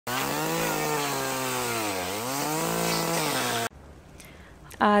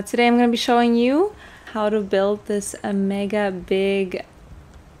Today I'm going to be showing you how to build this mega big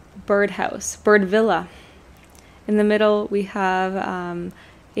birdhouse, bird villa. In the middle we have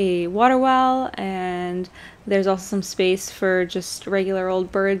a water well, and there's also some space for just regular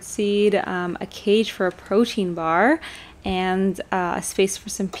old bird seed, a cage for a protein bar, and a space for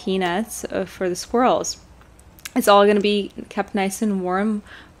some peanuts for the squirrels. It's all going to be kept nice and warm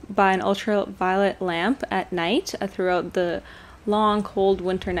by an ultraviolet lamp at night throughout the long cold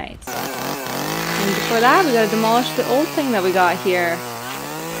winter nights. And before that, we got to demolish the old thing that we got here.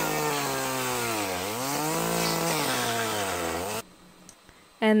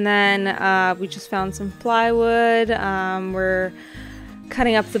 And then we just found some plywood. We're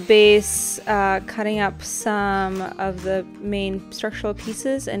cutting up the base, cutting up some of the main structural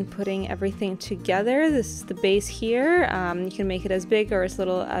pieces and putting everything together. This is the base here. You can make it as big or as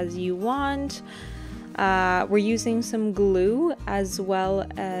little as you want. We're using some glue as well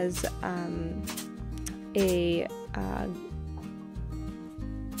as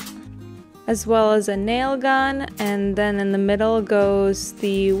a nail gun, and then in the middle goes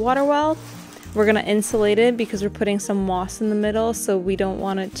the water well. We're going to insulate it because we're putting some moss in the middle, so we don't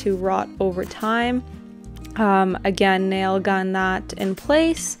want it to rot over time. Again, nail gun that in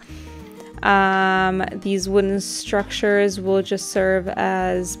place. These wooden structures will just serve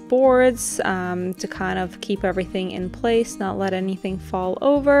as boards to kind of keep everything in place, not let anything fall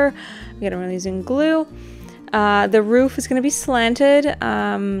over. Again, we're using glue. The roof is going to be slanted.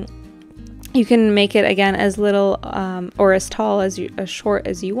 You can make it again as little or as tall as short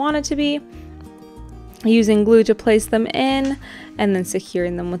as you want it to be, using glue to place them in and then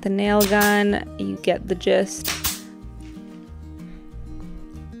securing them with a nail gun. You get the gist.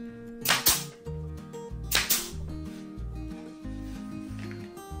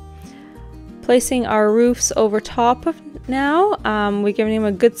 Placing our roofs over top of now, we're giving them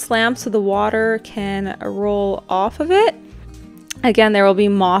a good slam so the water can roll off of it. Again, there will be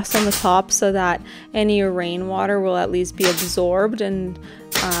moss on the top so that any rainwater will at least be absorbed, and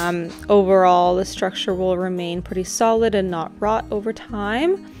overall the structure will remain pretty solid and not rot over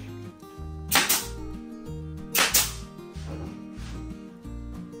time.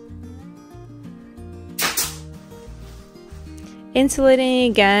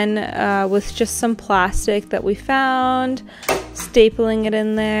 Insulating again with just some plastic that we found, stapling it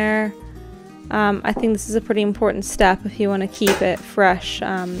in there. I think this is a pretty important step if you want to keep it fresh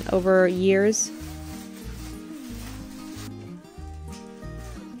over years.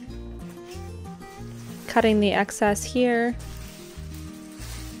 Cutting the excess here.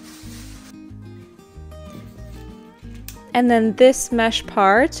 And then this mesh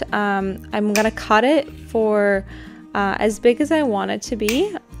part, I'm going to cut it for as big as I want it to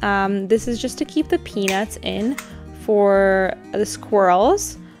be. This is just to keep the peanuts in for the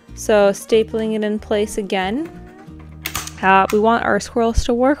squirrels. So stapling it in place again. We want our squirrels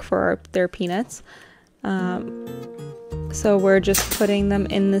to work for their peanuts. So we're just putting them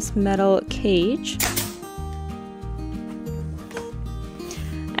in this metal cage.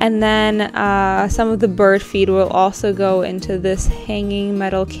 And then some of the bird feed will also go into this hanging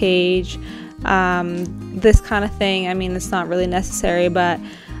metal cage. This kind of thing, I mean, it's not really necessary, but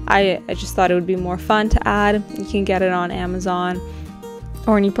I just thought it would be more fun to add. You can get it on Amazon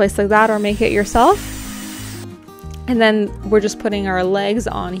or any place like that, or make it yourself. And then we're just putting our legs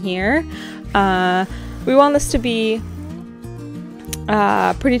on here. We want this to be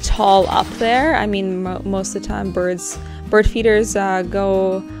pretty tall up there. I mean, most of the time bird feeders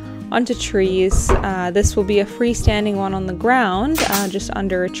go onto trees. This will be a freestanding one on the ground, just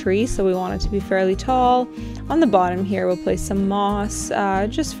under a tree, so we want it to be fairly tall. On the bottom here we'll place some moss,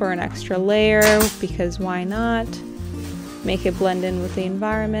 just for an extra layer, because why not? Make it blend in with the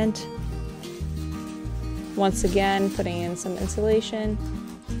environment. Once again, putting in some insulation.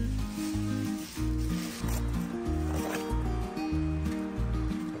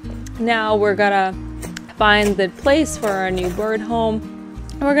 Now we're gonna find the place for our new bird home.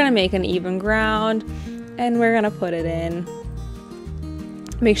 We're gonna make an even ground and we're gonna put it in.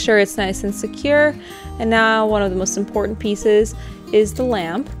 Make sure it's nice and secure. And now one of the most important pieces is the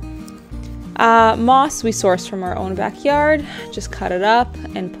lamp. Moss we sourced from our own backyard. Just cut it up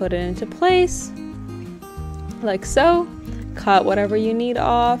and put it into place, like so. Cut whatever you need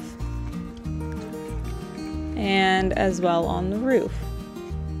off, and as well on the roof.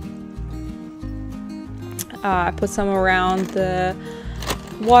 I put some around the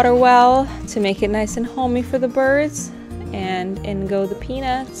water well to make it nice and homey for the birds, and in go the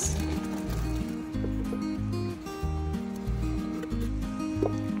peanuts.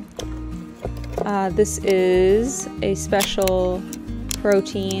 This is a special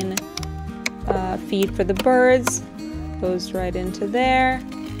protein feed for the birds. Goes right into there.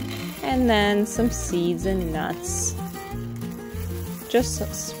 And then some seeds and nuts.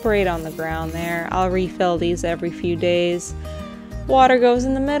 Just sprayed on the ground there. I'll refill these every few days. Water goes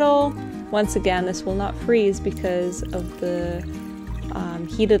in the middle. Once again, this will not freeze because of the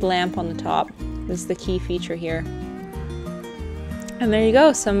heated lamp on the top. This is the key feature here. And there you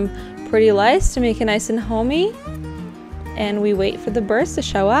go, some pretty lice to make it nice and homey. And we wait for the birds to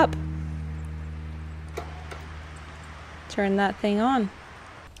show up. Turn that thing on.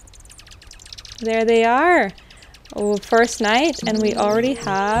 There they are. Oh, first night, and we already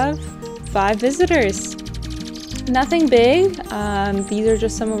have 5 visitors. Nothing big. These are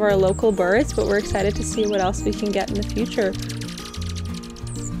just some of our local birds, but we're excited to see what else we can get in the future.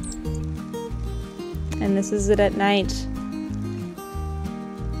 And this is it at night.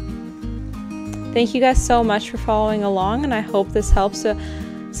 Thank you guys so much for following along, and I hope this helps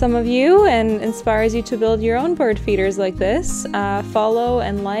some of you and inspires you to build your own bird feeders like this. Follow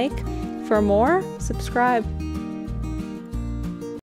and like for more. Subscribe.